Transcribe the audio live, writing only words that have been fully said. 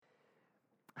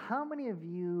How many of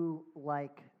you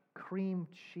like cream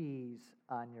cheese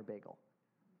on your bagel?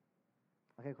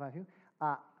 Okay, quite a few.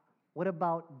 What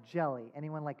about jelly?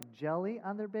 Anyone like jelly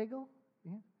on their bagel?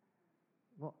 Yeah.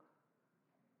 Well,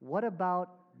 what about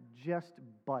just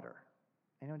butter?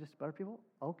 Anyone just butter people?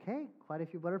 Okay, quite a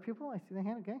few butter people. I see the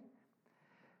hand, okay.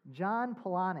 John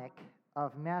Polonic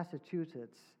of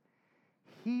Massachusetts,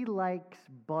 he likes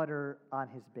butter on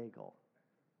his bagel.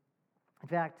 In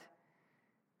fact,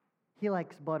 he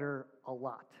likes butter a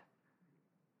lot.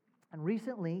 And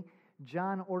recently,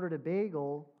 John ordered a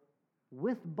bagel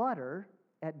with butter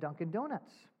at Dunkin'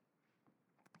 Donuts.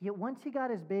 Yet once he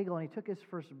got his bagel and he took his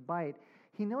first bite,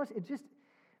 he noticed it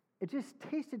just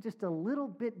tasted just a little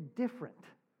bit different.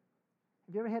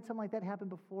 Have you ever had something like that happen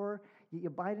before? You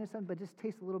bite into something, but it just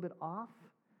tastes a little bit off?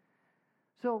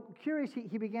 So curious,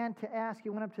 he began to ask.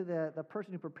 He went up to the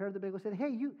person who prepared the bagel and said,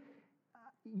 "Hey,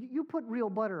 you put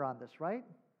real butter on this, right?"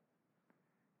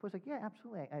 I was like, "Yeah,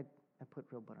 absolutely. I put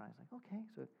real butter on it." I was like, "Okay."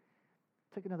 So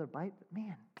took another bite, but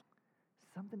man,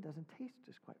 something doesn't taste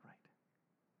just quite right.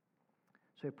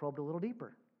 So he probed a little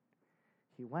deeper.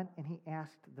 He went and he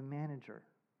asked the manager,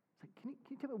 he's like, can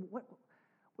you tell me, what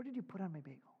did you put on my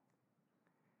bagel?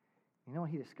 You know what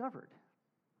he discovered?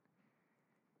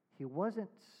 He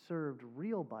wasn't served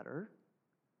real butter,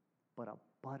 but a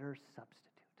butter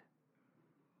substitute.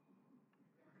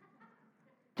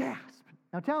 Gasp!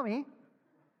 Now tell me,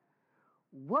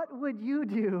 what would you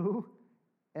do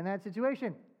in that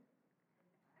situation?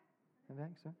 You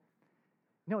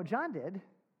know what John did?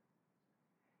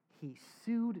 He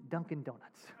sued Dunkin'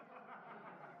 Donuts.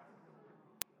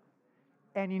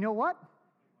 And you know what?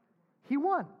 He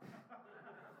won.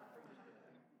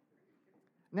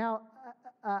 Now,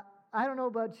 I don't know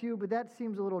about you, but that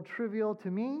seems a little trivial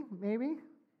to me, maybe.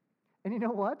 And you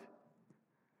know what?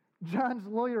 John's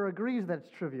lawyer agrees that it's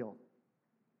trivial.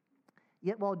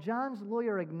 Yet while John's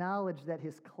lawyer acknowledged that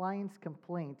his client's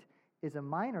complaint is a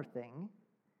minor thing,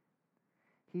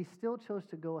 he still chose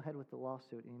to go ahead with the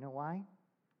lawsuit. And you know why?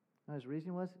 And his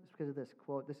reason was, it's because of this,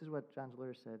 quote, this is what John's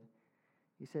lawyer said.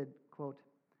 He said, quote,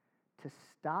 "To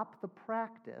stop the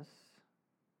practice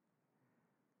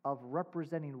of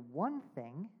representing one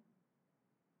thing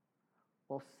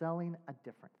while selling a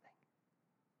different thing."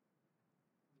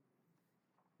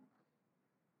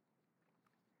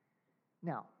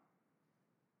 Now,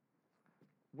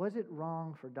 was it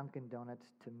wrong for Dunkin'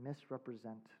 Donuts to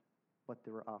misrepresent what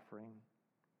they were offering?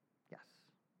 Yes.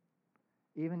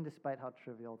 Even despite how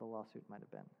trivial the lawsuit might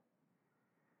have been.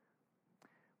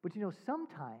 But you know,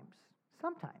 sometimes,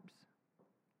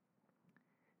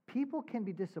 people can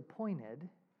be disappointed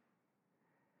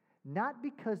not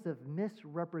because of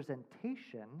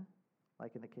misrepresentation,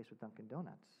 like in the case with Dunkin'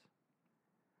 Donuts,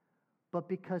 but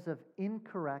because of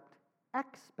incorrect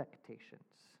expectations.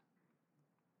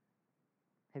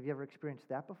 Have you ever experienced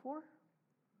that before?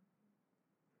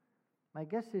 My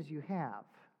guess is you have.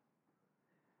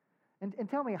 And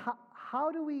tell me,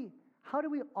 how do we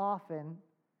often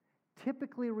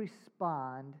typically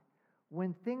respond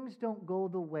when things don't go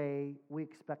the way we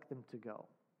expect them to go?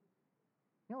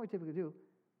 You know what we typically do?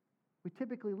 We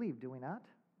typically leave, do we not?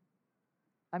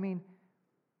 I mean,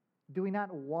 do we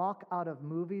not walk out of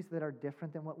movies that are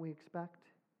different than what we expect?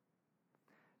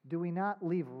 Do we not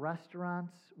leave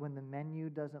restaurants when the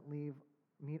menu doesn't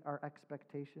meet our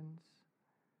expectations?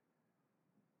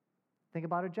 Think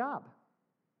about a job.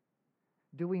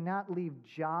 Do we not leave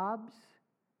jobs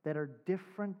that are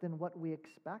different than what we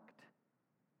expect?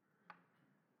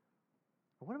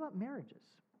 Or what about marriages?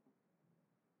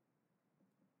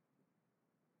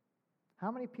 How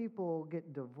many people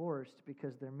get divorced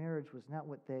because their marriage was not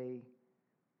what they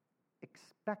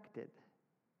expected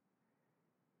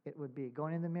it would be?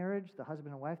 Going into marriage, the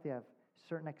husband and wife, they have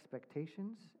certain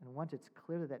expectations, and once it's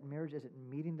clear that that marriage isn't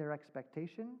meeting their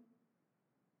expectation,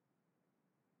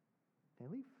 they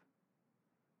leave.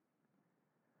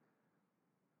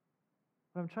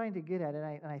 What I'm trying to get at,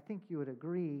 and I think you would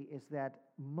agree, is that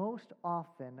most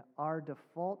often our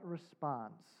default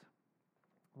response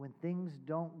when things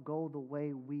don't go the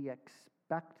way we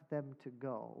expect them to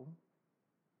go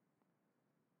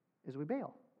is we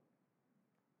bail.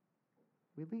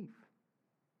 We leave.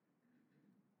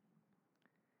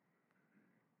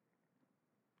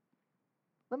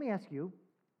 Let me ask you,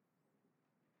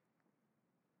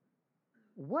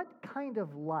 what kind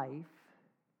of life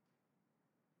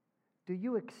do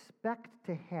you expect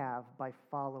to have by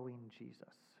following Jesus?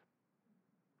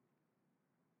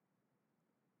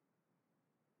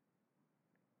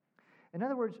 In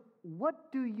other words,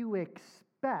 what do you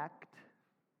expect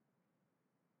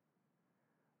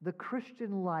the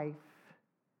Christian life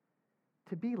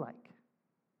to be like?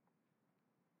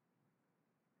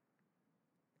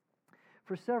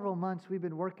 For several months, we've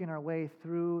been working our way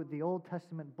through the Old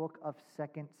Testament book of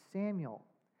 2 Samuel.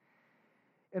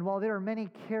 And while there are many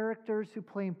characters who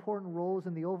play important roles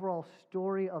in the overall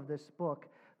story of this book,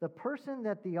 the person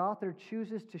that the author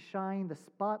chooses to shine the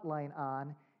spotlight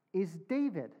on is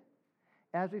David.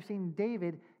 As we've seen,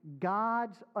 David,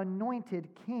 God's anointed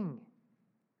king.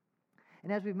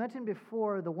 And as we've mentioned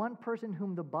before, the one person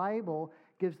whom the Bible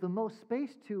gives the most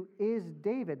space to is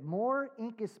David. More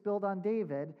ink is spilled on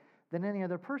David than any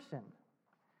other person.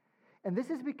 And this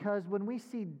is because when we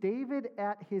see David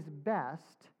at his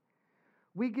best,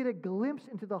 we get a glimpse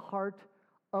into the heart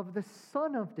of the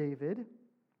son of David,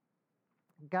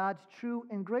 God's true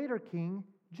and greater king,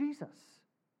 Jesus.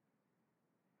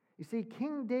 You see,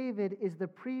 King David is the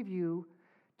preview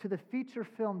to the feature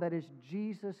film that is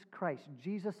Jesus Christ,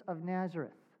 Jesus of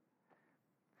Nazareth.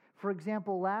 For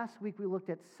example, last week we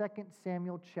looked at 2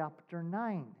 Samuel chapter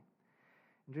 9.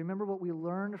 Do you remember what we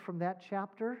learned from that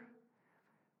chapter?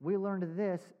 We learned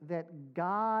this, that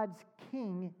God's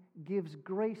king gives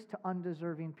grace to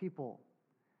undeserving people.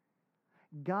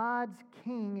 God's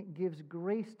king gives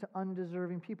grace to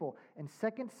undeserving people. In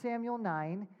 2 Samuel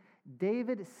 9,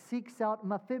 David seeks out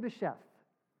Mephibosheth.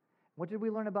 What did we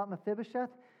learn about Mephibosheth?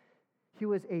 He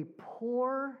was a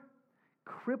poor,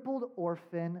 crippled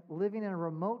orphan living in a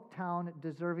remote town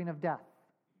deserving of death.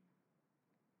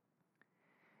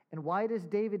 And why does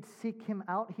David seek him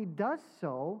out? He does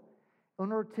so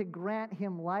in order to grant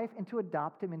him life and to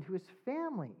adopt him into his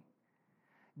family.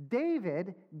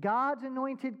 David, God's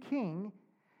anointed king,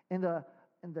 in the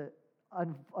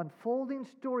unfolding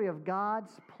story of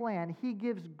God's plan, he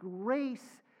gives grace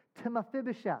to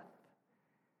Mephibosheth.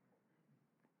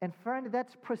 And friend,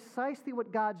 that's precisely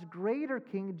what God's greater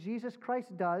king, Jesus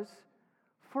Christ, does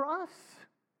for us.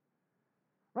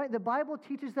 Right? The Bible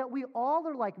teaches that we all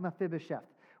are like Mephibosheth.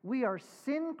 We are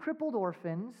sin-crippled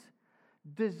orphans,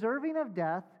 deserving of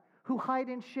death, who hide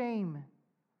in shame.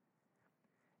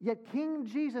 Yet King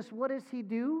Jesus, what does he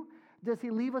do? Does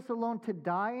he leave us alone to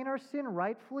die in our sin?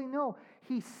 Rightfully, no.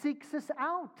 He seeks us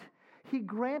out. He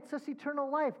grants us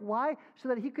eternal life. Why? So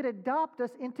that he could adopt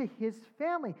us into his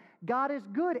family. God is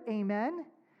good, amen?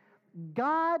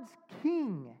 God's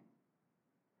king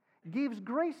gives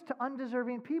grace to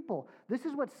undeserving people. This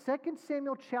is what 2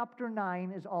 Samuel chapter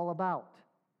 9 is all about.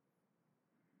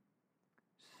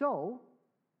 So,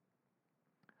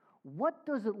 what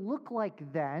does it look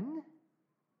like then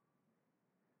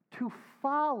to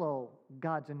follow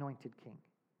God's anointed king?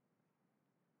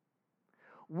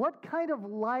 What kind of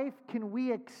life can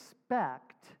we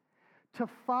expect to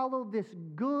follow this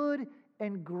good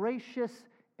and gracious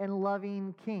and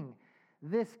loving king?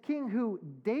 This king who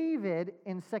David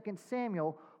in 2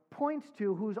 Samuel points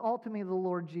to, who's ultimately the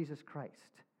Lord Jesus Christ.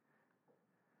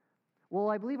 Well,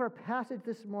 I believe our passage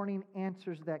this morning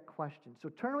answers that question. So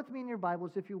turn with me in your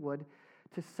Bibles, if you would,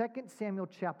 to 2 Samuel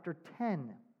chapter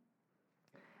 10.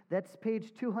 That's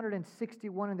page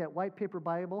 261 in that white paper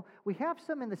Bible. We have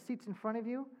some in the seats in front of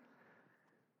you.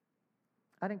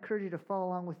 I'd encourage you to follow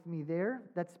along with me there.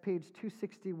 That's page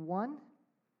 261.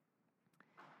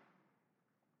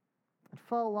 And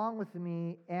follow along with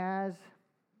me as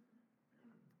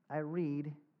I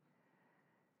read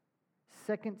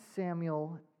 2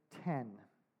 Samuel 10.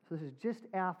 So this is just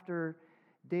after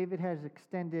David has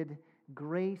extended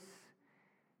grace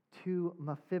to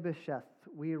Mephibosheth.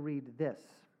 We read this.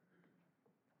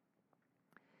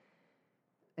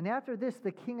 And after this,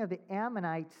 the king of the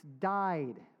Ammonites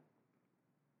died,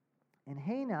 and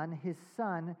Hanun, his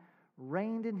son,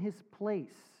 reigned in his place.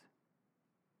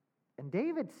 And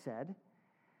David said,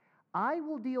 I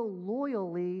will deal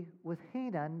loyally with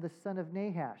Hanun, the son of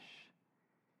Nahash,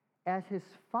 as his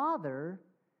father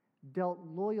dealt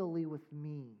loyally with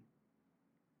me.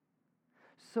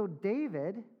 So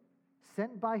David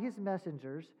sent by his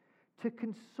messengers to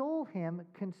console him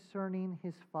concerning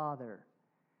his father.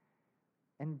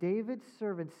 And David's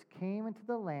servants came into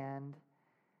the land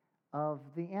of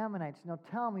the Ammonites. Now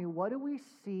tell me, what do we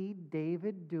see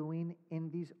David doing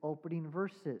in these opening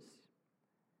verses?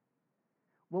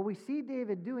 What we see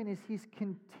David doing is he's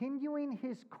continuing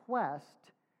his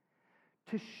quest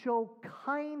to show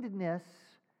kindness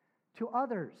to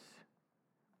others.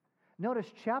 Notice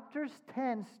chapter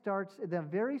 10 starts the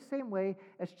very same way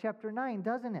as chapter 9,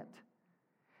 doesn't it?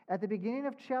 At the beginning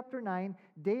of chapter 9,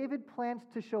 David plans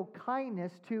to show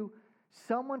kindness to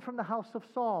someone from the house of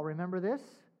Saul. Remember this?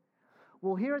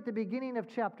 Well, here at the beginning of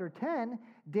chapter 10,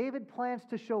 David plans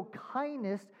to show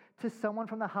kindness to someone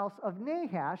from the house of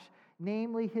Nahash,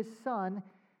 namely his son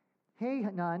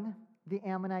Hanun, the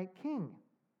Ammonite king.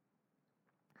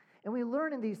 And we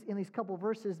learn in these couple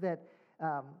verses that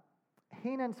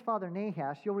Hanan's father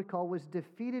Nahash, you'll recall, was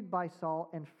defeated by Saul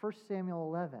in 1 Samuel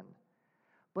 11.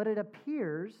 But it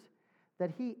appears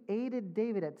that he aided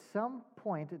David at some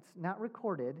point. It's not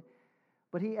recorded,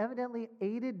 but he evidently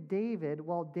aided David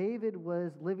while David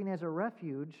was living as a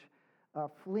refuge,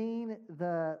 fleeing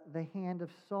the hand of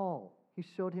Saul. He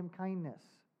showed him kindness.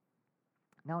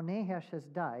 Now Nahash has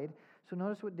died, so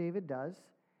notice what David does.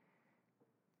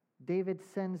 David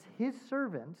sends his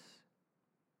servants,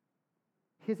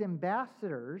 his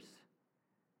ambassadors,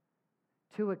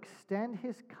 to extend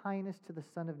his kindness to the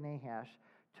son of Nahash,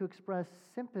 to express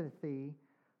sympathy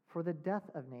for the death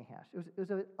of Nahash. It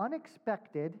was an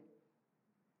unexpected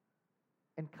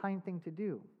and kind thing to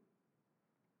do.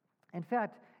 In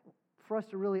fact, for us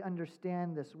to really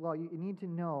understand this well, you need to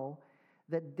know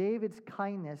that David's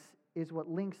kindness is what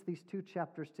links these two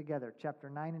chapters together, chapter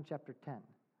 9 and chapter 10.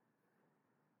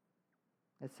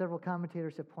 As several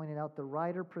commentators have pointed out, the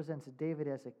writer presents David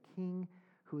as a king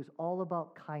who is all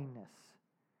about kindness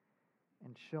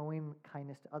and showing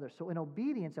kindness to others. So in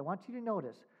obedience, I want you to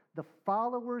notice, the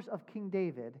followers of King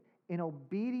David, in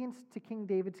obedience to King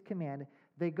David's command,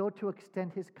 they go to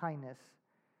extend his kindness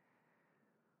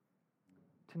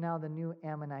to now the new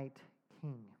Ammonite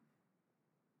king.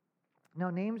 Now,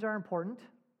 names are important,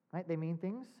 right? They mean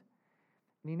things.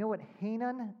 And you know what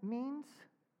Hanan means?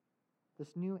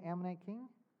 This new Ammonite king?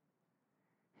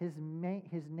 His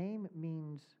name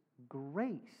means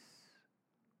grace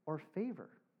or favor.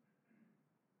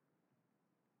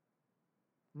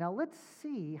 Now let's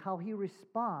see how he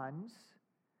responds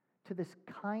to this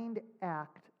kind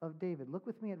act of David. Look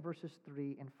with me at verses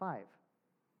 3 and 5.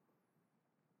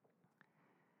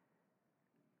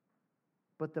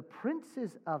 But the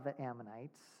princes of the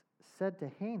Ammonites said to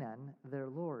Hanan, their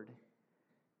lord,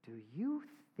 "Do you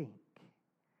think,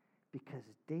 because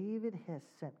David has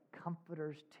sent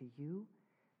comforters to you,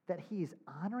 that he is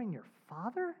honoring your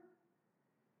father?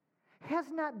 Has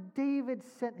not David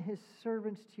sent his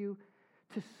servants to you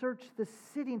to search the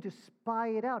city and to spy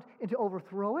it out and to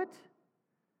overthrow it?"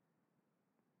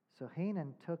 So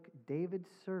Hanan took David's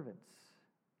servants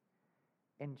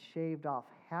and shaved off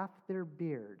half their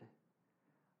beard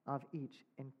of each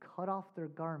and cut off their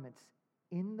garments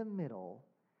in the middle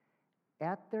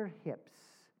at their hips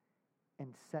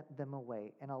and sent them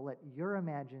away. And I'll let your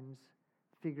imagines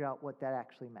figure out what that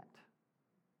actually meant.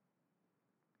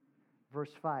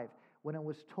 Verse 5, when it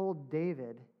was told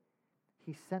David,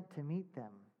 he sent to meet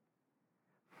them,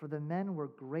 for the men were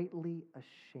greatly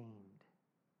ashamed.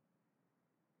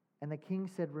 And the king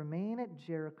said, "Remain at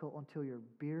Jericho until your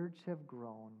beards have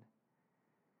grown,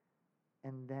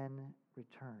 and then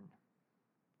return."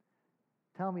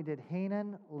 Tell me, did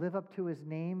Hanan live up to his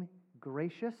name,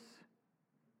 gracious?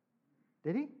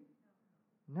 Did he?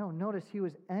 No, notice he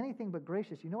was anything but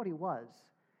gracious. You know what he was?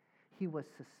 He was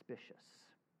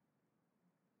suspicious.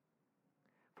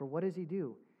 For what does he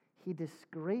do? He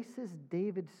disgraces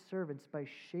David's servants by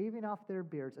shaving off their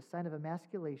beards, a sign of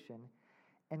emasculation,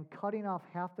 and cutting off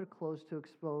half their clothes to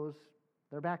expose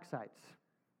their backsides.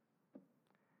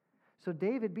 So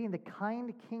David, being the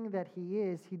kind king that he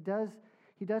is, he does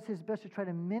his best to try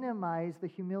to minimize the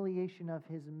humiliation of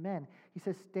his men. He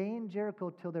says, "Stay in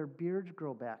Jericho till their beards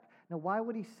grow back." Now, why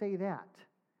would he say that?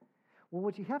 Well,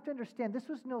 what you have to understand, this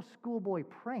was no schoolboy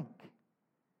prank.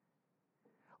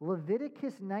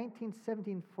 Leviticus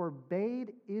 19:17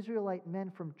 forbade Israelite men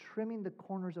from trimming the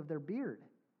corners of their beard.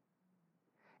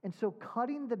 And so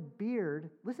cutting the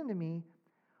beard, listen to me,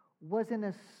 was an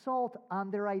assault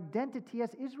on their identity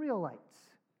as Israelites.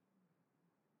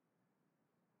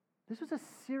 This was a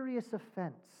serious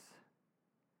offense.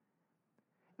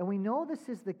 And we know this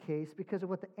is the case because of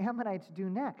what the Ammonites do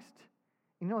next.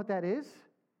 You know what that is?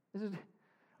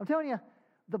 I'm telling you,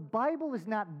 the Bible is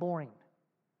not boring.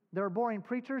 There are boring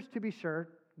preachers, to be sure,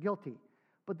 guilty.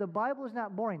 But the Bible is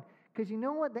not boring. Because you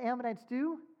know what the Ammonites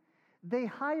do? They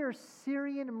hire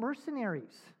Syrian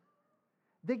mercenaries.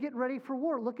 They get ready for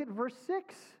war. Look at verse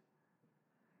 6.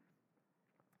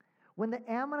 When the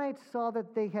Ammonites saw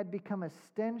that they had become a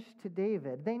stench to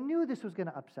David, they knew this was going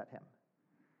to upset him.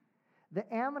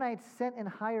 The Ammonites sent and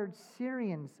hired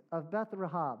Syrians of Beth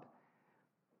Rahab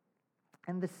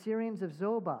and the Syrians of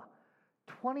Zobah,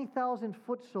 20,000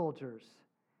 foot soldiers,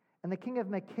 and the king of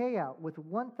Machah with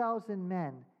 1,000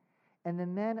 men, and the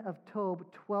men of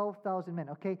Tob, 12,000 men.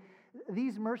 Okay,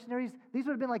 these mercenaries, these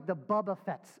would have been like the Boba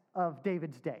Fetts of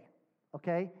David's day.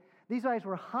 Okay, these guys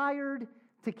were hired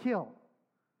to kill.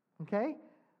 Okay,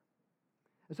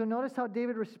 so notice how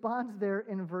David responds there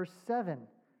in verse 7.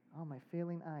 Oh, my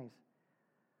failing eyes.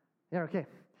 There, okay.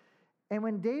 And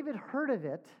when David heard of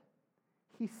it,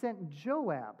 he sent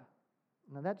Joab.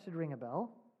 Now that should ring a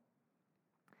bell.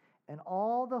 and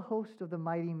all the host of the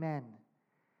mighty men.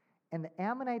 And the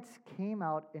Ammonites came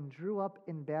out and drew up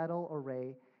in battle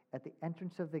array at the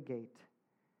entrance of the gate.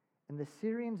 And the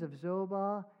Syrians of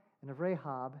Zobah and of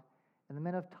Rahab, and the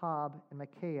men of Tob and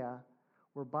Micaiah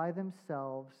were by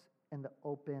themselves in the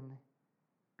open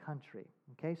country.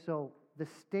 Okay, so the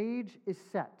stage is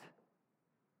set.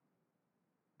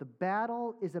 The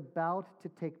battle is about to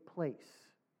take place.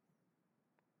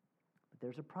 But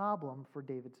there's a problem for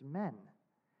David's men.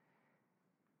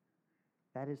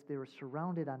 That is, they were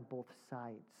surrounded on both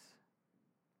sides.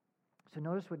 So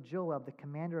notice what Joab, the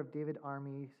commander of David's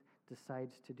armies,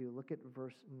 decides to do. Look at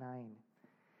verse 9.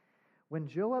 When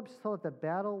Joab saw that the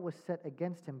battle was set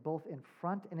against him both in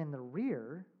front and in the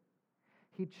rear,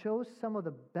 he chose some of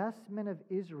the best men of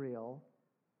Israel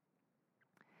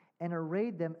and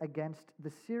arrayed them against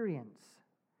the Syrians.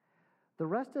 The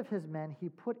rest of his men he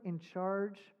put in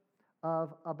charge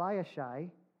of Abiashai,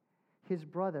 his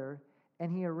brother,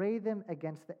 and he arrayed them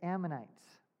against the Ammonites.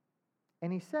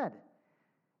 And he said,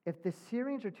 if the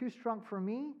Syrians are too strong for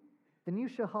me, then you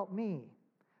shall help me.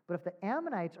 But if the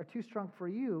Ammonites are too strong for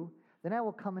you, then I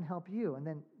will come and help you.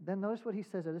 And then notice what he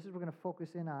says there. This is what we're going to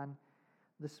focus in on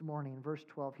this morning. Verse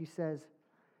 12, he says,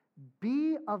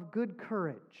 be of good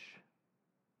courage,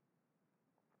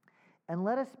 and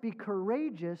let us be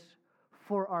courageous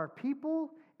for our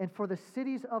people and for the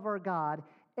cities of our God,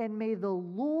 and may the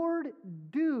Lord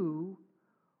do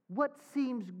what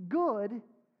seems good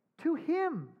to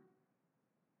him.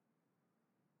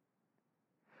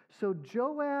 So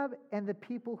Joab and the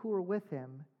people who were with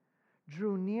him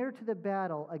drew near to the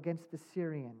battle against the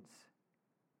Syrians,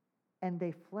 and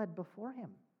they fled before him.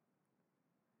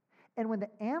 And when the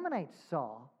Ammonites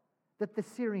saw that the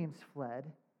Syrians fled,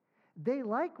 they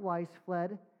likewise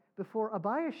fled before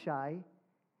Abiashai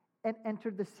and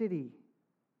entered the city.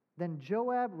 Then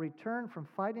Joab returned from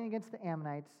fighting against the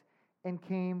Ammonites and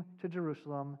came to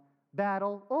Jerusalem.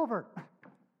 Battle over.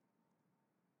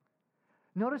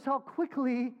 Notice how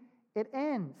quickly it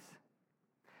ends.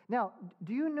 Now,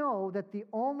 do you know that the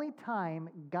only time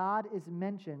God is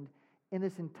mentioned in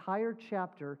this entire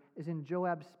chapter is in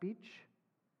Joab's speech?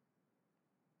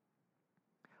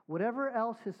 Whatever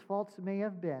else his faults may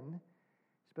have been,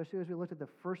 especially as we looked at the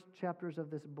first chapters of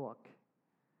this book,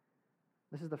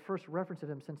 this is the first reference of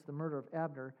him since the murder of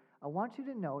Abner. I want you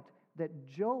to note that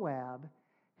Joab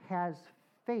has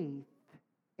faith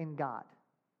in God.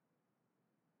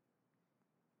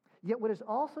 Yet what is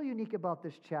also unique about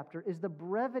this chapter is the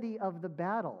brevity of the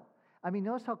battle. I mean,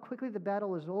 notice how quickly the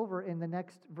battle is over in the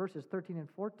next verses, 13 and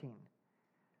 14.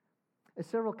 As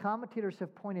several commentators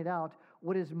have pointed out,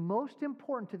 what is most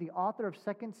important to the author of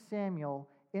 2 Samuel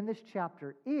in this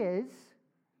chapter is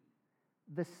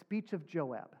the speech of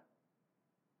Joab.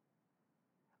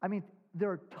 I mean,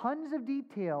 there are tons of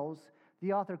details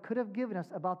the author could have given us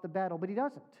about the battle, but he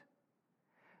doesn't.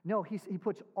 No, he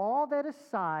puts all that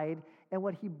aside, and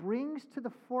what he brings to the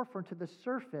forefront, to the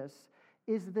surface,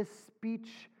 is the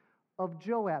speech of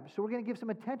Joab. So we're going to give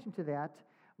some attention to that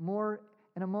more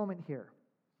in a moment here.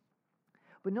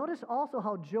 But notice also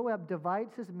how Joab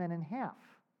divides his men in half.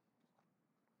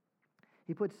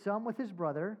 He put some with his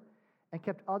brother and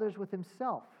kept others with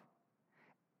himself.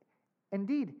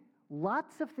 Indeed,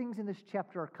 lots of things in this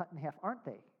chapter are cut in half, aren't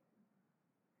they?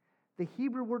 The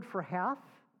Hebrew word for half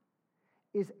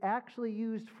is actually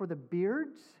used for the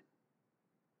beards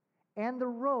and the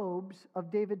robes of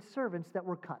David's servants that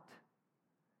were cut.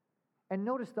 And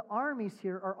notice the armies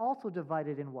here are also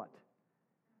divided in what?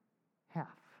 Half.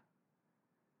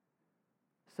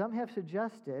 Some have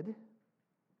suggested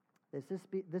that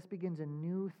this begins a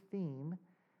new theme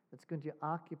that's going to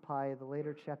occupy the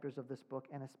later chapters of this book,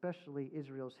 and especially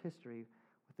Israel's history,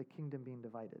 with the kingdom being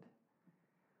divided.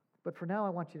 But for now, I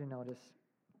want you to notice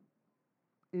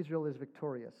Israel is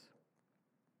victorious.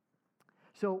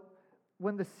 So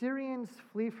when the Syrians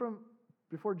flee from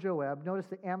before Joab, notice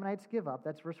the Ammonites give up.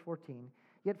 That's verse 14.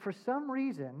 Yet for some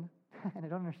reason, and I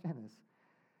don't understand this,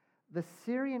 the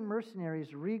Syrian mercenaries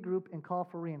regroup and call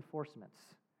for reinforcements.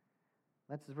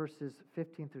 That's verses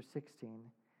 15 through 16.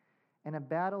 And a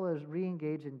battle is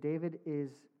re-engaged, and David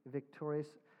is victorious.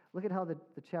 Look at how the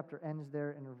chapter ends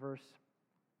there in verse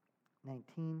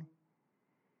 19.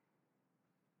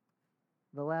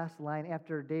 The last line,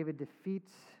 after David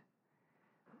defeats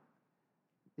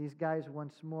these guys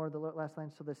once more, the last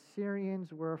line, so the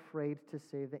Syrians were afraid to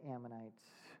save the Ammonites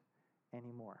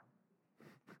anymore.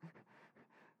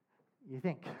 You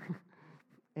think.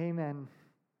 Amen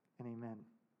and amen.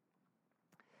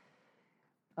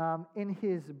 In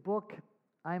his book,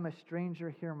 I'm a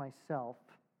Stranger Here Myself,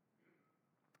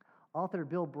 author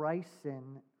Bill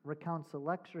Bryson recounts a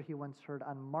lecture he once heard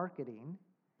on marketing,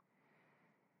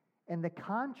 and the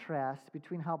contrast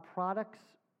between how products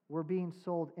were being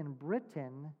sold in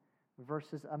Britain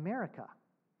versus America.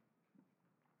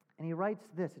 And he writes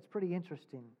this, it's pretty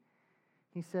interesting.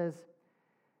 He says,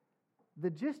 the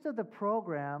gist of the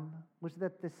program was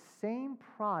that the same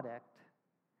product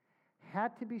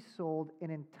had to be sold in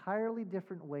entirely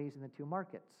different ways in the two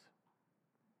markets.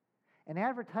 And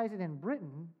advertising in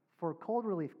Britain for cold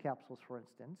relief capsules, for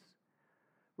instance,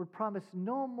 would promise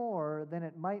no more than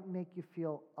it might make you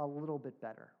feel a little bit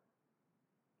better.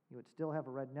 You would still have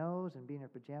a red nose and be in your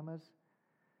pajamas,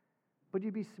 but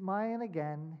you'd be smiling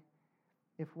again,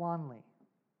 if wanly.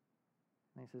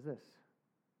 And he says this,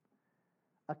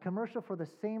 a commercial for the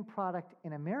same product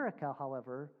in America,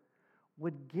 however,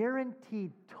 would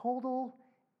guarantee total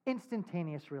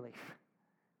instantaneous relief.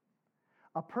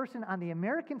 A person on the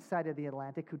American side of the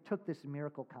Atlantic who took this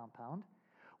miracle compound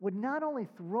would not only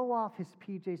throw off his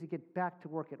PJs to get back to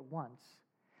work at once,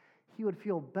 he would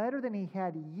feel better than he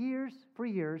had for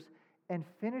years and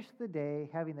finish the day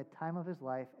having the time of his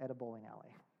life at a bowling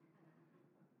alley.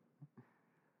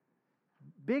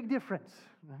 Big difference,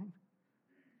 right?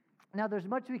 Now, there's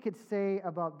much we could say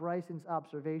about Bryson's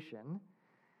observation.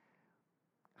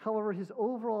 However, his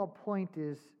overall point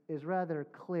is rather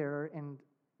clear, and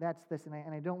that's this, and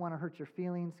I don't want to hurt your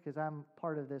feelings because I'm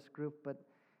part of this group, but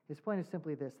his point is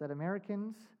simply this, that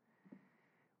Americans,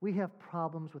 we have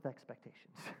problems with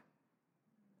expectations.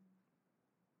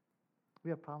 We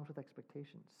have problems with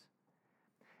expectations.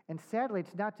 And sadly,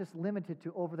 it's not just limited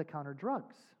to over-the-counter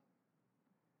drugs.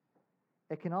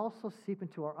 It can also seep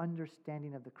into our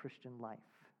understanding of the Christian life,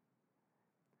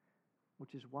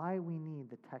 which is why we need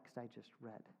the text I just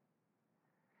read.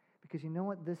 Because you know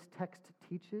what this text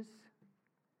teaches?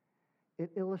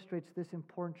 It illustrates this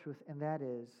important truth, and that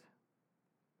is,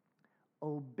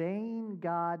 obeying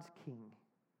God's king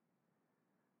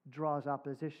draws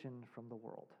opposition from the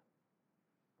world.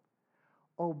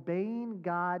 Obeying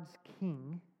God's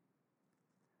king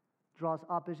draws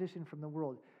opposition from the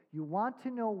world. You want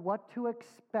to know what to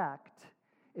expect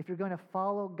if you're going to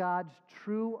follow God's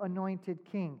true anointed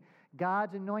king.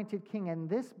 God's anointed king. And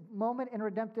this moment in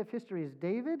redemptive history is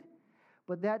David,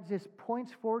 but that just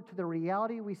points forward to the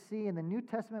reality we see in the New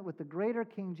Testament with the greater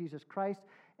King Jesus Christ,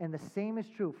 and the same is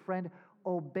true. Friend,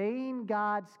 obeying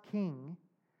God's king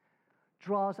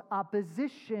draws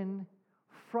opposition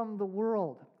from the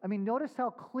world. I mean, notice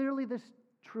how clearly this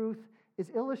truth is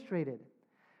illustrated.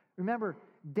 Remember,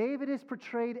 David is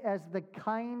portrayed as the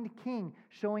kind king,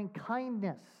 showing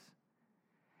kindness.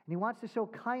 And he wants to show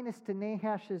kindness to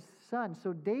Nahash's son.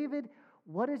 So David,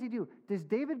 what does he do? Does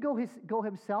David go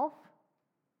himself?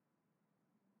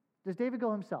 Does David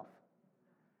go himself?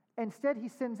 Instead, he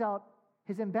sends out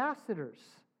his ambassadors.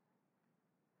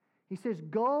 He says,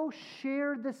 go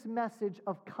share this message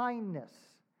of kindness.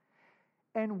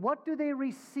 And what do they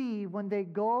receive when they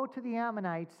go to the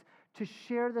Ammonites to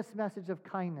share this message of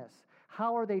kindness?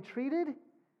 How are they treated?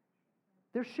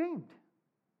 They're shamed.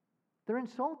 They're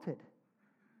insulted.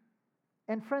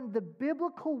 And friend, the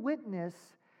biblical witness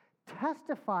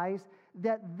testifies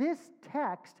that this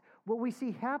text, what we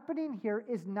see happening here,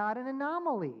 is not an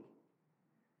anomaly.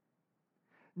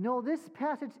 No, this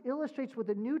passage illustrates what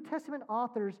the New Testament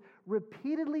authors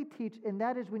repeatedly teach, and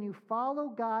that is when you follow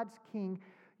God's king,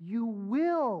 you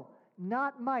will,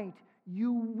 not might,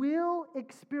 you will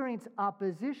experience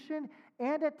opposition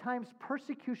and at times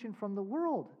persecution from the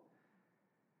world.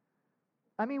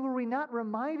 I mean, were we not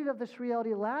reminded of this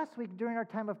reality last week during our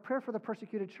time of prayer for the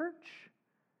persecuted church?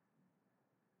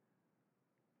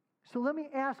 So let me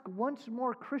ask once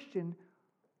more, Christian,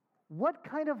 what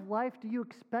kind of life do you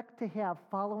expect to have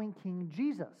following King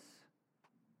Jesus?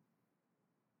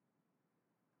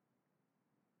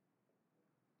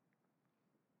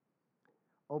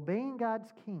 Obeying God's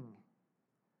king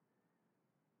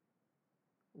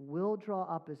will draw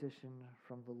opposition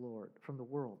from the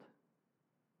world.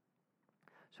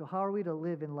 So how are we to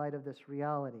live in light of this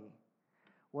reality?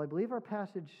 Well, I believe our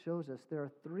passage shows us there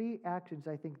are three actions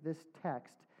I think this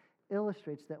text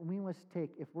illustrates that we must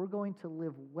take if we're going to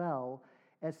live well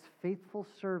as faithful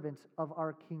servants of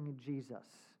our King Jesus.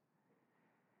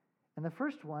 And the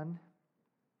first one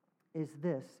is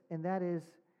this, and that is,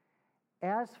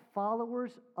 as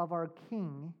followers of our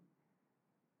King,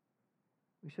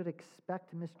 we should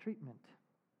expect mistreatment.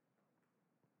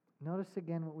 Notice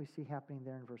again what we see happening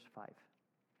there in verse 5.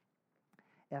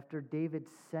 After David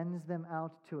sends them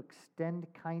out to extend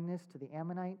kindness to the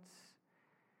Ammonites,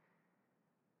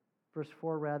 verse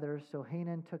 4 rather, so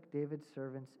Hanan took David's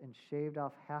servants and shaved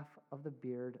off half of the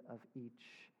beard of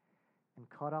each and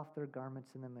cut off their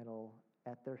garments in the middle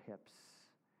at their hips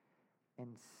and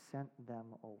sent them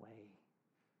away.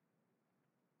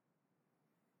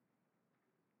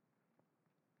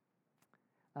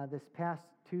 This past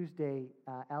Tuesday,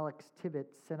 Alex Tibbett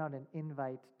sent out an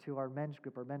invite to our men's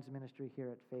group, our men's ministry here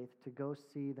at Faith, to go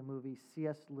see the movie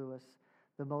C.S. Lewis,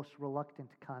 The Most Reluctant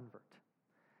Convert.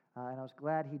 And I was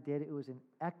glad he did. It was an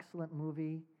excellent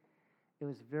movie. It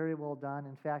was very well done.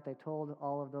 In fact, I told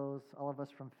all of us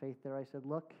from Faith there, I said,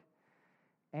 look,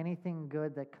 anything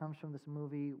good that comes from this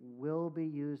movie will be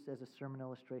used as a sermon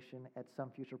illustration at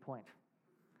some future point.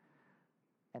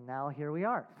 And now here we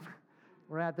are.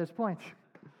 We're at this point.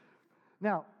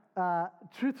 Now,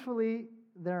 truthfully,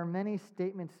 there are many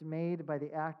statements made by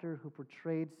the actor who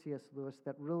portrayed C.S. Lewis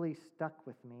that really stuck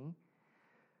with me.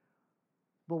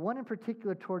 But one in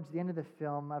particular towards the end of the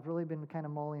film, I've really been kind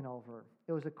of mulling over.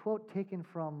 It was a quote taken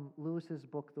from Lewis's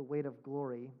book, The Weight of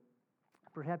Glory.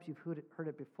 Perhaps you've heard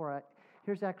it before.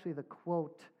 Here's actually the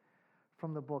quote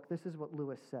from the book. This is what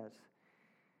Lewis says.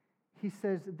 He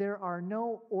says, "There are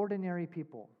no ordinary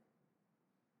people.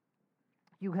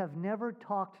 You have never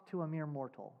talked to a mere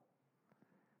mortal.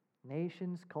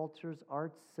 Nations, cultures,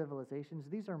 arts, civilizations,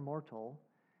 these are mortal,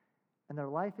 and their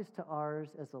life is to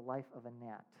ours as the life of a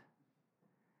gnat.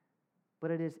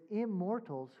 But it is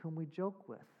immortals whom we joke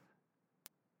with,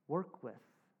 work with,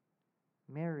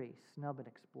 marry, snub, and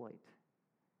exploit.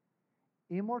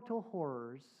 Immortal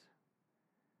horrors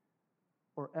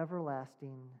or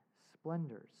everlasting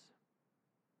splendors."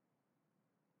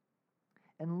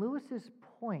 And Lewis's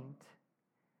point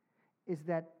is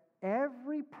that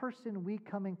every person we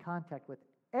come in contact with,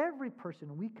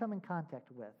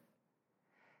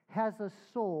 has a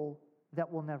soul that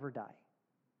will never die.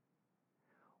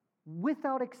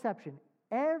 Without exception,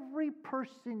 every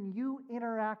person you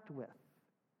interact with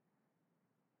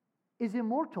is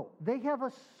immortal. They have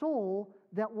a soul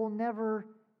that will never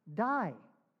die.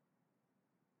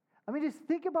 I mean, just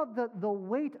think about the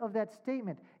weight of that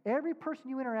statement. Every person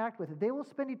you interact with, they will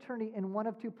spend eternity in one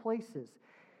of two places.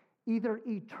 Either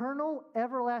eternal,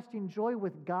 everlasting joy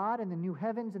with God in the new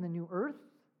heavens and the new earth,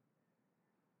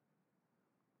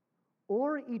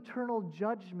 or eternal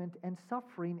judgment and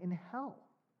suffering in hell.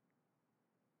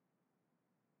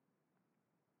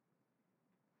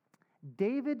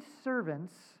 David's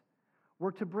servants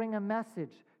were to bring a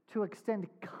message to extend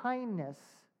kindness,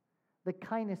 the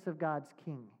kindness of God's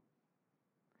king.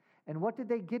 And what did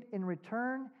they get in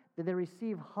return? Did they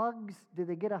receive hugs? Did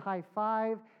they get a high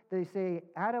five? Did they say,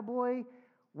 "Attaboy"?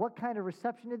 What kind of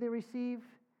reception did they receive?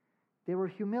 They were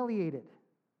humiliated.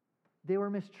 They were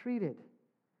mistreated.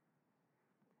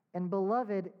 And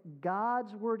beloved,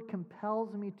 God's word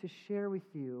compels me to share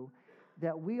with you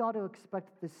that we ought to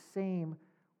expect the same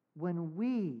when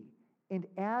we and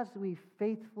as we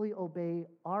faithfully obey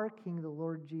our King, the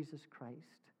Lord Jesus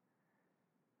Christ.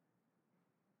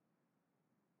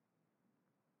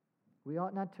 We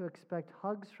ought not to expect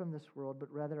hugs from this world,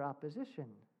 but rather opposition.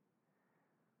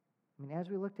 I mean, as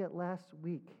we looked at last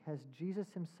week, has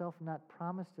Jesus himself not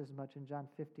promised as much in John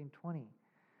 15:20?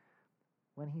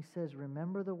 When he says,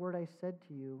 "Remember the word I said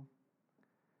to you,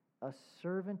 a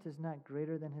servant is not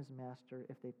greater than his master.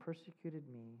 If they persecuted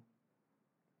me,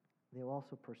 they will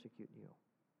also persecute you."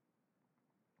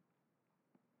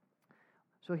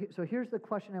 So here's the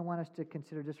question I want us to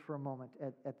consider just for a moment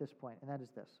at this point, and that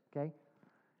is this, okay?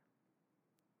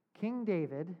 King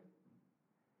David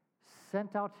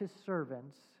sent out his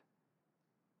servants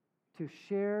to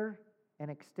share and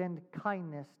extend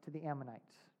kindness to the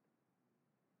Ammonites,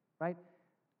 right?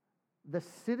 The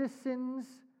citizens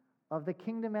of the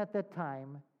kingdom at that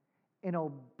time, in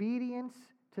obedience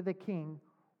to the king,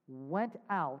 went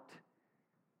out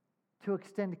to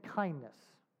extend kindness.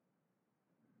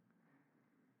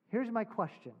 Here's my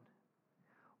question.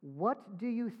 What do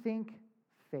you think,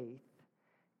 Faith,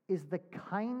 is the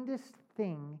kindest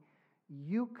thing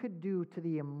you could do to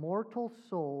the immortal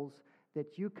souls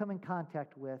that you come in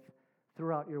contact with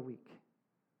throughout your week?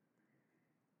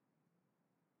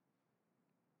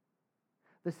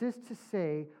 This is to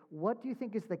say, what do you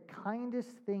think is the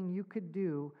kindest thing you could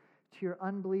do to your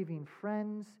unbelieving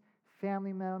friends,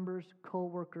 family members,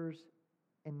 co-workers,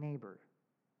 and neighbor?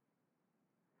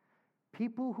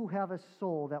 People who have a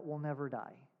soul that will never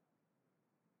die.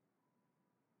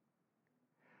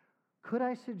 Could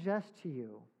I suggest to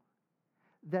you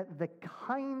that the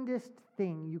kindest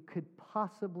thing you could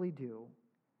possibly do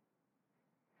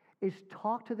is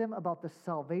talk to them about the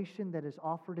salvation that is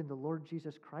offered in the Lord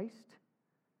Jesus Christ?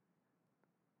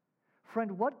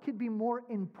 Friend, what could be more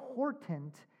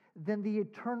important than the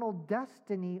eternal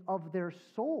destiny of their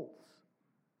souls?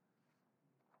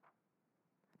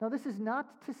 Now, this is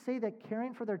not to say that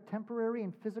caring for their temporary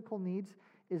and physical needs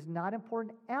is not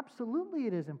important. Absolutely,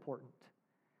 it is important.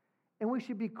 And we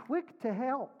should be quick to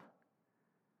help.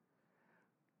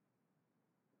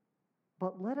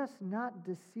 But let us not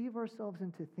deceive ourselves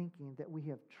into thinking that we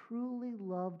have truly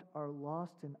loved our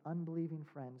lost and unbelieving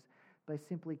friends by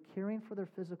simply caring for their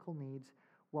physical needs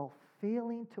while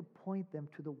failing to point them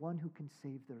to the one who can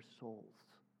save their souls.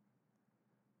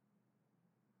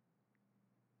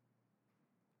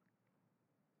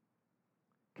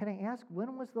 Can I ask,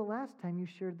 when was the last time you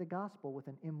shared the gospel with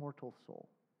an immortal soul?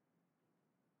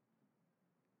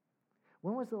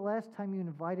 When was the last time you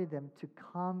invited them to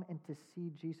come and to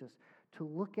see Jesus, to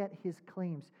look at his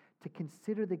claims, to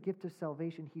consider the gift of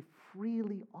salvation he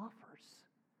freely offers?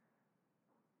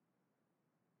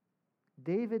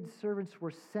 David's servants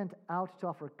were sent out to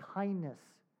offer kindness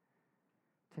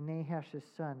to Nahash's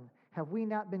son. Have we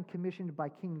not been commissioned by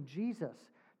King Jesus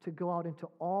to go out into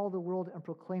all the world and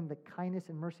proclaim the kindness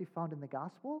and mercy found in the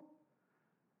gospel?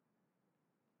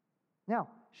 Now,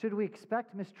 should we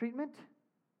expect mistreatment?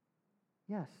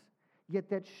 Yes. Yet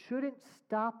that shouldn't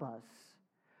stop us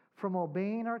from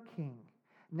obeying our King,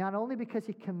 not only because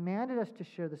he commanded us to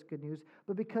share this good news,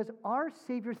 but because our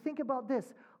Savior, think about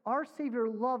this, our Savior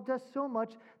loved us so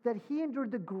much that he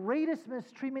endured the greatest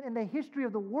mistreatment in the history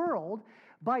of the world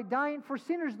by dying for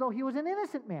sinners, though he was an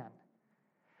innocent man.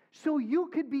 So you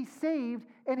could be saved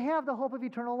and have the hope of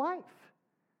eternal life.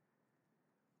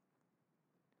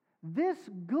 This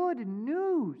good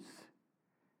news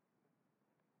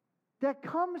that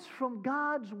comes from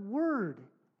God's Word,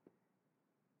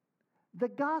 the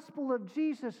gospel of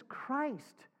Jesus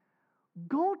Christ,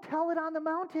 go tell it on the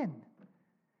mountain,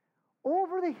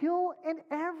 over the hill and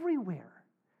everywhere.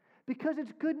 Because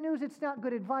it's good news, it's not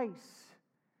good advice.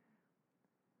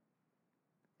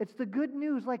 It's the good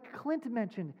news, like Clint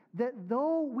mentioned, that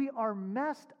though we are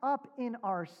messed up in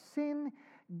our sin,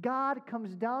 God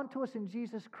comes down to us in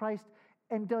Jesus Christ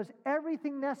and does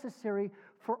everything necessary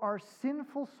for our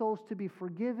sinful souls to be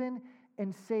forgiven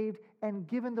and saved and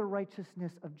given the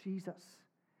righteousness of Jesus.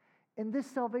 And this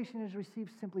salvation is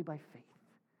received simply by faith.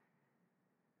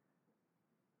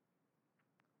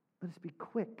 Let us be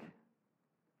quick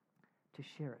to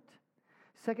share it.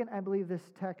 Second, I believe this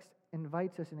text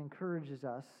invites us and encourages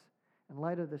us, in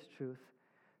light of this truth,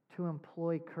 to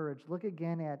employ courage. Look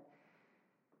again at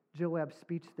Joab's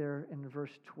speech there in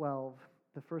verse 12,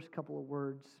 the first couple of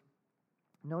words.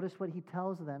 Notice what he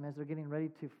tells them as they're getting ready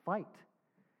to fight.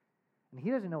 And he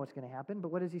doesn't know what's going to happen,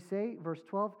 but what does he say? Verse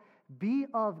 12, be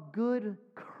of good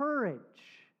courage,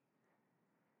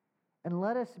 and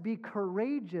let us be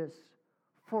courageous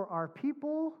for our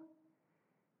people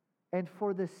and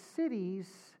for the cities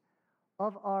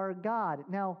of our God.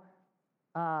 Now,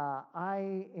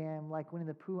 I am like Winnie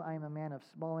the Pooh. I am a man of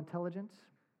small intelligence,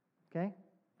 okay?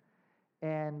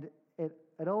 And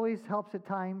it always helps at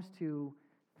times to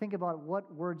think about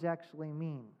what words actually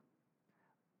mean.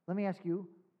 Let me ask you,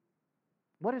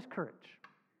 what is courage?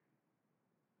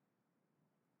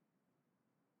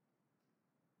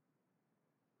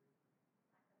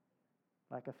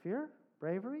 Lack of fear?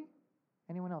 Bravery?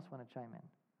 Anyone else want to chime in?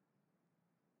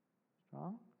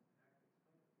 Strong?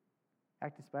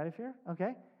 Act in spite of fear?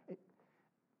 Okay.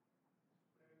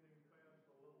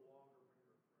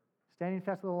 Standing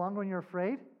fast a little longer when you're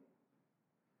afraid?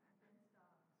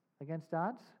 Against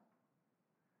odds?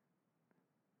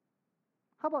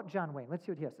 How about John Wayne? Let's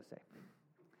see what he has to say.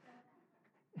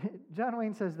 John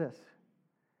Wayne says this,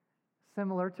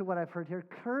 similar to what I've heard here.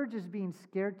 Courage is being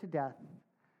scared to death,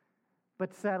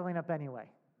 but saddling up anyway.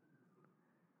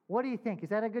 What do you think? Is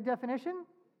that a good definition?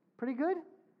 Pretty good?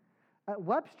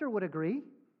 Webster would agree.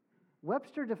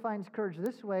 Webster defines courage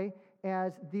this way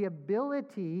as the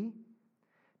ability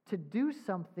to do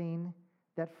something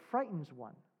that frightens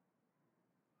one.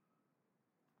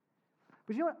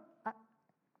 But you know what?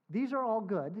 These are all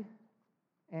good,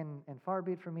 and far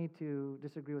be it from me to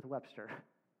disagree with Webster,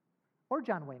 or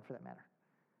John Wayne for that matter.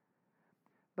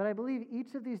 But I believe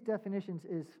each of these definitions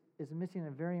is missing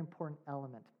a very important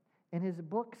element. In his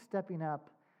book, Stepping Up,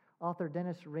 author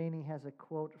Dennis Rainey has a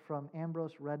quote from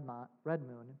Ambrose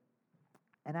Redmoon,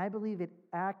 and I believe it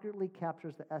accurately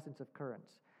captures the essence of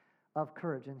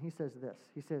courage. And he says this,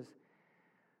 he says,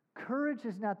 courage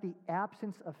is not the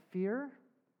absence of fear,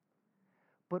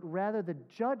 but rather the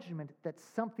judgment that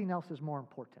something else is more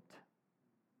important.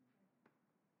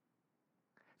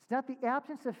 It's not the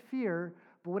absence of fear,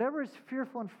 but whatever is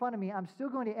fearful in front of me, I'm still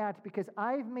going to act because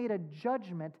I've made a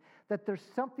judgment that there's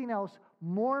something else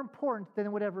more important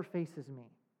than whatever faces me.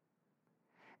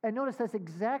 And notice that's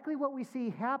exactly what we see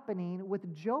happening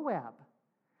with Joab.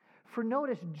 For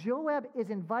notice, Joab is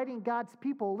inviting God's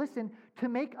people, listen, to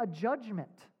make a judgment.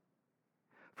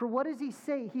 For what does he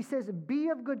say? He says, be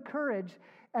of good courage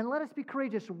and let us be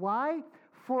courageous. Why?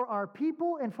 For our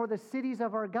people and for the cities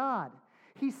of our God.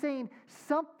 He's saying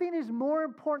something is more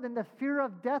important than the fear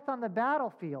of death on the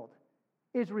battlefield,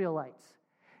 Israelites.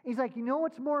 He's like, you know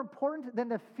what's more important than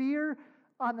the fear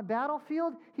on the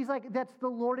battlefield? He's like, that's the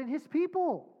Lord and his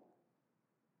people.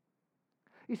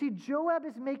 You see, Joab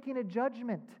is making a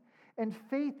judgment. And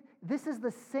faith, this is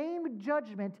the same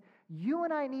judgment you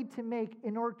and I need to make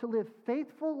in order to live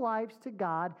faithful lives to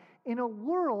God in a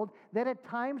world that at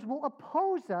times will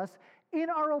oppose us in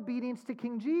our obedience to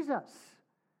King Jesus.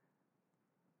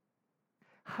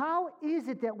 How is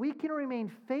it that we can remain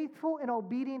faithful and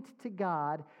obedient to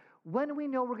God when we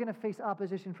know we're going to face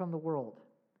opposition from the world?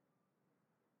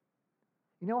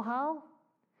 You know how?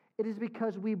 It is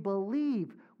because we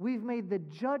believe, we've made the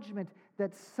judgment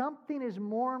that something is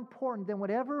more important than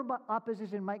whatever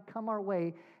opposition might come our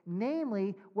way.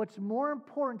 Namely, what's more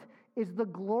important is the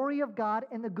glory of God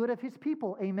and the good of his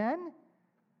people. Amen?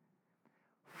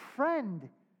 Friend,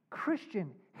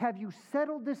 Christian, have you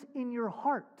settled this in your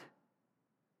heart?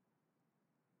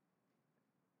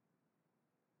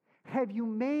 Have you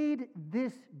made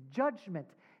this judgment?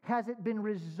 Has it been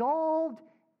resolved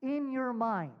in your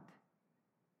mind?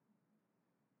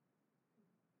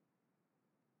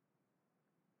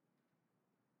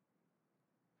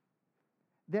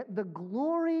 That the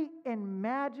glory and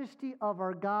majesty of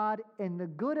our God and the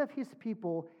good of his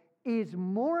people is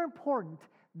more important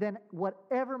than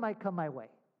whatever might come my way.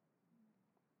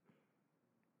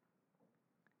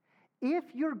 If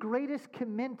your greatest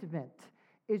commitment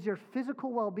is your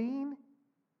physical well-being,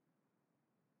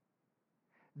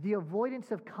 the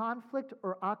avoidance of conflict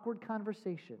or awkward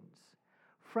conversations,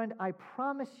 friend, I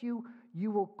promise you,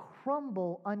 you will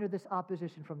crumble under this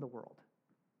opposition from the world.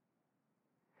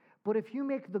 But if you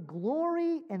make the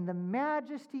glory and the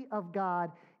majesty of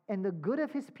God and the good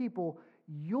of his people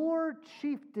your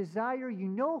chief desire, you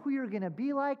know who you're going to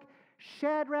be like?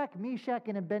 Shadrach, Meshach,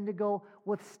 and Abednego,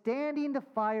 withstanding the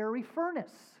fiery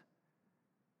furnace.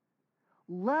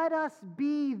 Let us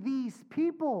be these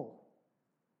people.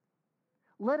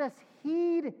 Let us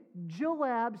heed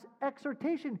Joab's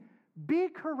exhortation. Be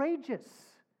courageous.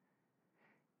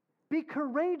 Be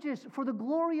courageous for the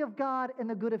glory of God and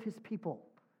the good of his people.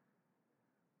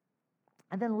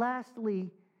 And then lastly,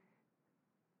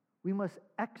 we must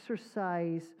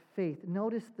exercise faith.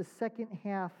 Notice the second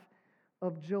half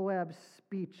of Joab's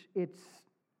speech. It's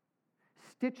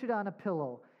stitch it on a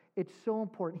pillow. It's so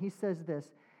important. He says this,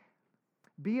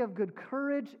 be of good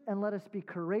courage and let us be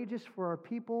courageous for our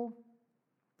people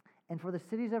and for the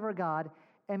cities of our God,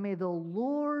 and may the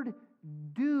Lord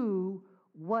do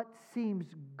what seems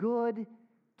good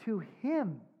to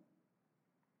him.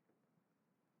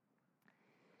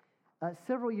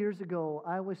 Several years ago,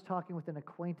 I was talking with an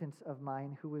acquaintance of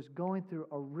mine who was going through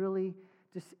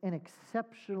an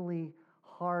exceptionally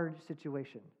hard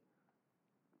situation.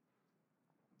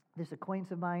 This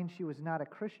acquaintance of mine, she was not a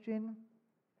Christian,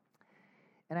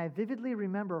 and I vividly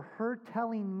remember her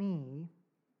telling me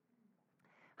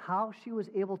how she was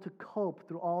able to cope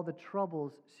through all the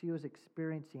troubles she was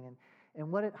experiencing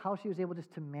and how she was able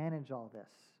just to manage all this.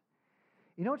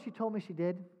 You know what she told me she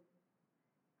did?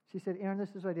 She said, Aaron,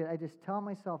 this is what I did. I just tell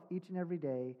myself each and every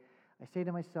day, I say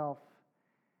to myself,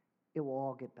 it will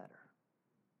all get better.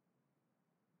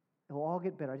 It will all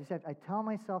get better. I tell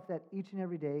myself that each and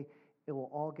every day, it will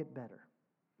all get better.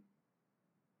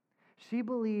 She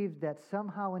believed that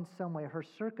somehow, in some way, her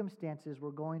circumstances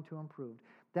were going to improve.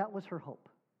 That was her hope.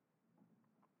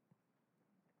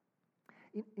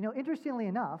 You know, interestingly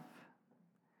enough,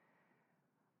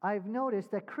 I've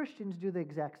noticed that Christians do the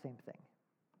exact same thing.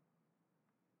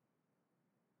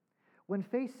 When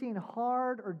facing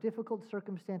hard or difficult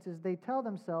circumstances, they tell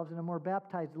themselves in a more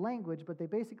baptized language, but they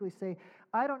basically say,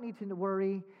 I don't need to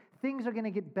worry. Things are going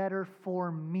to get better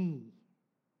for me.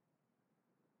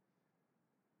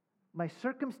 My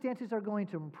circumstances are going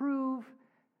to improve.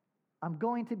 I'm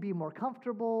going to be more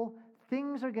comfortable.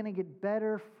 Things are going to get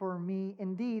better for me.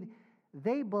 Indeed,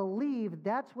 they believe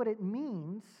that's what it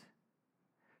means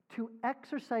to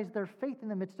exercise their faith in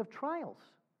the midst of trials.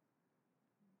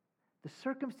 The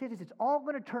circumstances, it's all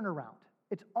going to turn around.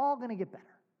 It's all going to get better.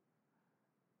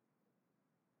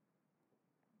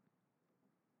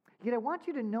 Yet I want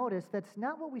you to notice that's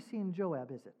not what we see in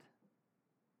Joab, is it?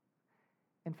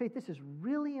 In faith, this is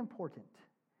really important.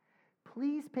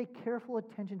 Please pay careful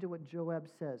attention to what Joab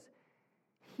says.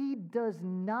 He does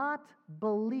not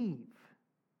believe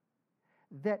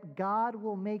that God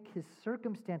will make his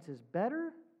circumstances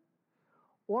better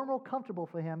or more comfortable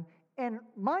for him. And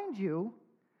mind you,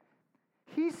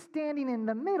 he's standing in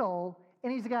the middle,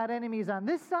 and he's got enemies on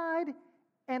this side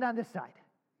and on this side.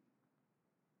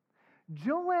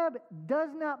 Joab does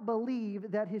not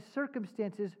believe that his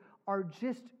circumstances are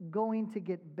just going to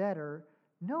get better.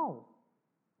 No.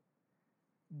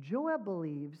 Joab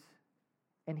believes,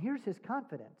 and here's his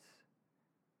confidence,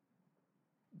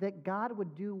 that God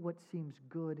would do what seems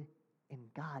good in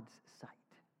God's sight.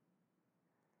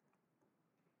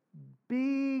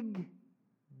 Big,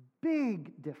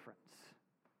 big difference.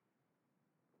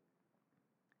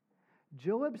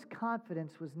 Joab's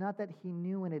confidence was not that he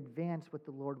knew in advance what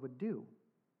the Lord would do.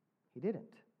 He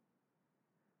didn't.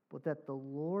 But that the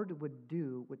Lord would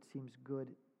do what seems good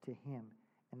to him.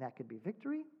 And that could be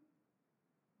victory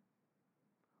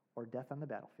or death on the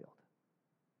battlefield.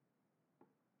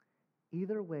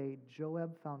 Either way,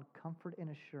 Joab found comfort and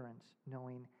assurance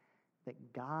knowing that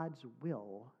God's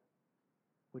will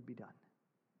would be done.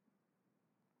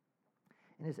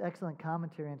 In his excellent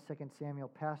commentary on 2 Samuel,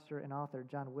 pastor and author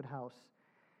John Woodhouse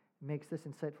makes this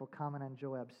insightful comment on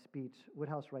Joab's speech.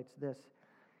 Woodhouse writes this.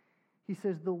 He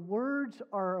says, the words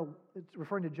are, it's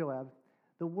referring to Joab,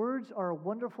 the words are a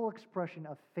wonderful expression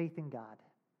of faith in God.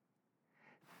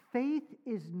 Faith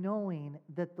is knowing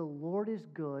that the Lord is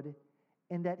good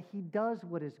and that he does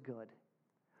what is good.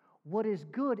 What is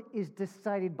good is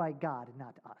decided by God,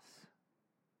 not us.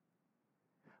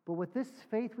 But with this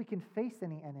faith, we can face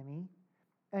any enemy,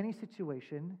 any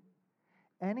situation,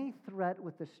 any threat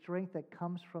with the strength that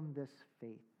comes from this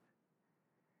faith.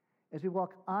 As we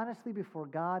walk honestly before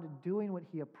God, doing what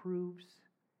he approves,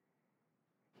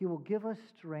 he will give us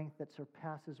strength that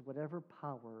surpasses whatever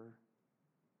power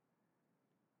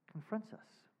confronts us.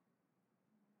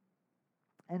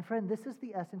 And friend, this is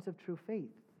the essence of true faith.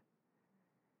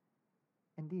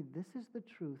 Indeed, this is the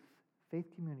truth, Faith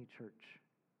Community Church.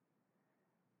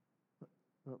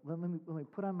 Let me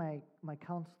put on my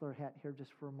counselor hat here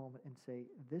just for a moment and say,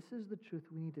 this is the truth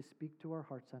we need to speak to our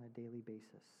hearts on a daily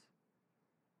basis.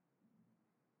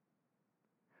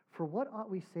 For what ought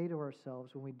we say to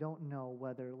ourselves when we don't know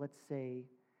whether, let's say,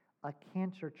 a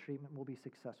cancer treatment will be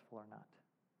successful or not?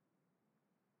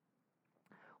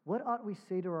 What ought we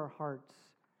say to our hearts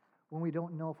when we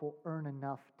don't know if we'll earn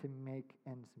enough to make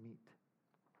ends meet?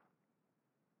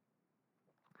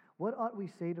 What ought we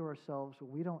say to ourselves when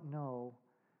we don't know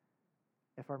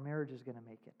if our marriage is going to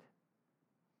make it?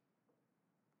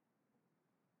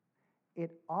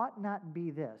 It ought not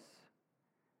be this: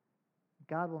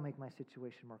 God will make my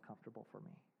situation more comfortable for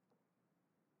me.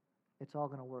 It's all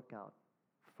going to work out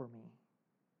for me.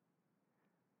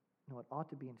 No, it ought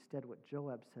to be instead what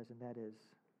Joab says, and that is,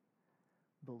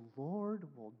 the Lord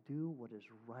will do what is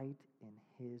right in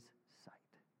his sight.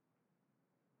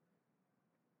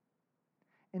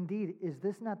 Indeed, is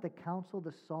this not the counsel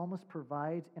the psalmist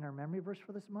provides in our memory verse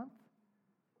for this month?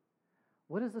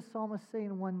 What does the psalmist say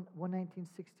in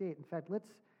 119:68? In fact, I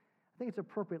think it's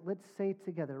appropriate. Let's say it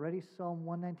together. Ready? Psalm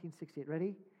 119:68.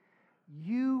 Ready?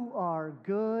 You are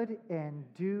good and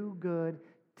do good.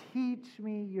 Teach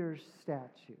me your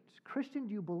statutes. Christian,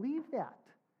 do you believe that?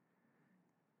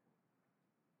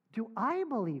 Do I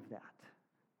believe that?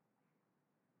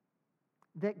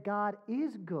 That God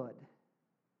is good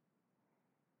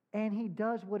and he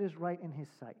does what is right in his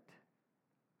sight,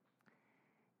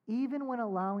 even when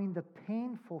allowing the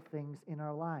painful things in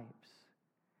our lives.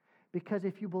 Because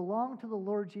if you belong to the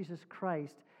Lord Jesus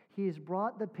Christ, he has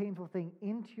brought the painful thing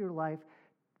into your life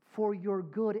for your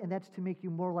good, and that's to make you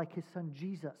more like his son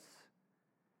Jesus.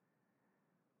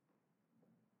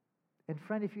 And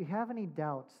friend, if you have any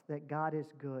doubts that God is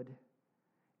good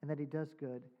and that he does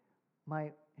good,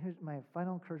 my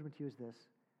final encouragement to you is this: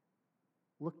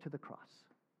 look to the cross.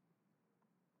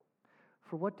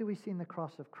 For what do we see in the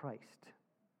cross of Christ?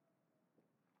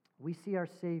 We see our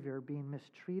Savior being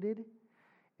mistreated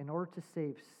in order to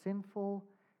save sinful,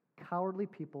 cowardly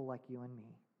people like you and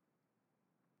me.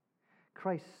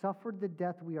 Christ suffered the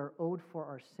death we are owed for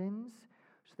our sins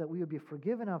so that we would be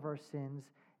forgiven of our sins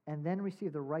and then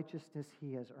receive the righteousness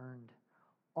he has earned,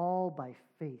 all by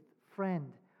faith.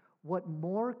 Friend, what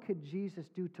more could Jesus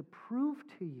do to prove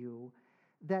to you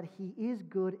that he is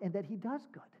good and that he does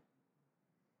good?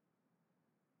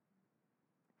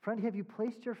 Friend, have you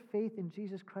placed your faith in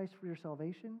Jesus Christ for your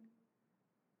salvation?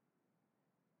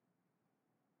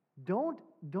 Don't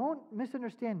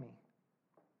misunderstand me.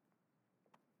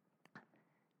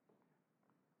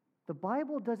 The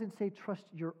Bible doesn't say trust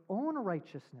your own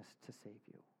righteousness to save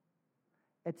you.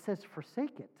 It says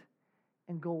forsake it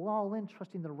and go all in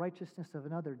trusting the righteousness of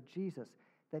another, Jesus,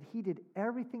 that he did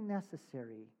everything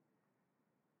necessary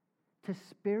to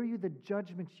spare you the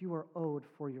judgments you are owed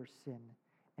for your sin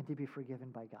and to be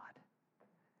forgiven by God.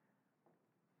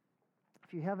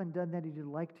 If you haven't done that and you'd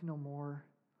like to know more,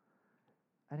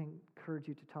 I'd encourage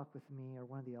you to talk with me or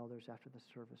one of the elders after the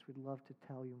service. We'd love to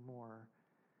tell you more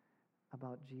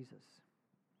about Jesus.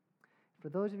 For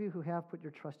those of you who have put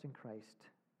your trust in Christ,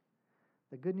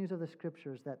 the good news of the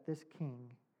Scripture is that this King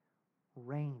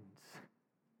reigns.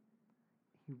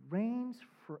 He reigns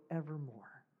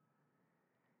forevermore.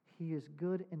 He is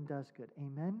good and does good.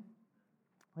 Amen?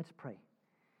 Let's pray.